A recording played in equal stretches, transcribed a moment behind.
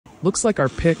Looks like our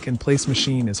pick and place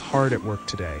machine is hard at work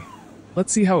today.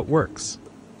 Let's see how it works.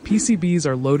 PCBs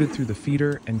are loaded through the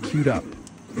feeder and queued up,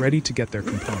 ready to get their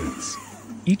components.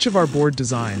 Each of our board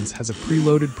designs has a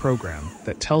preloaded program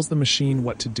that tells the machine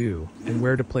what to do and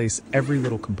where to place every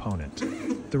little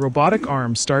component. The robotic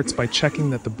arm starts by checking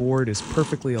that the board is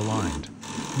perfectly aligned,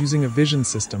 using a vision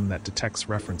system that detects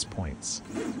reference points.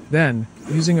 Then,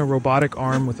 using a robotic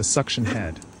arm with a suction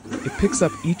head, it picks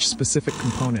up each specific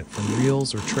component from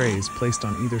reels or trays placed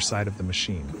on either side of the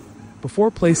machine.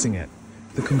 Before placing it,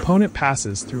 the component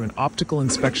passes through an optical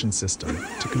inspection system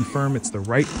to confirm it's the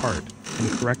right part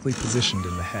and correctly positioned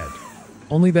in the head.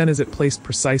 Only then is it placed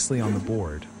precisely on the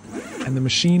board, and the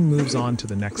machine moves on to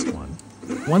the next one.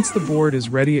 Once the board is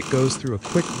ready, it goes through a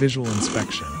quick visual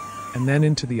inspection, and then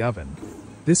into the oven.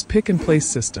 This pick-and-place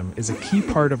system is a key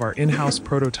part of our in-house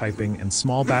prototyping and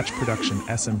small batch production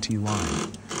SMT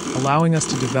line, allowing us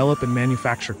to develop and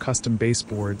manufacture custom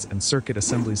baseboards and circuit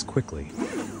assemblies quickly,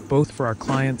 both for our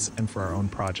clients and for our own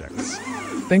projects.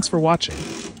 Thanks for watching.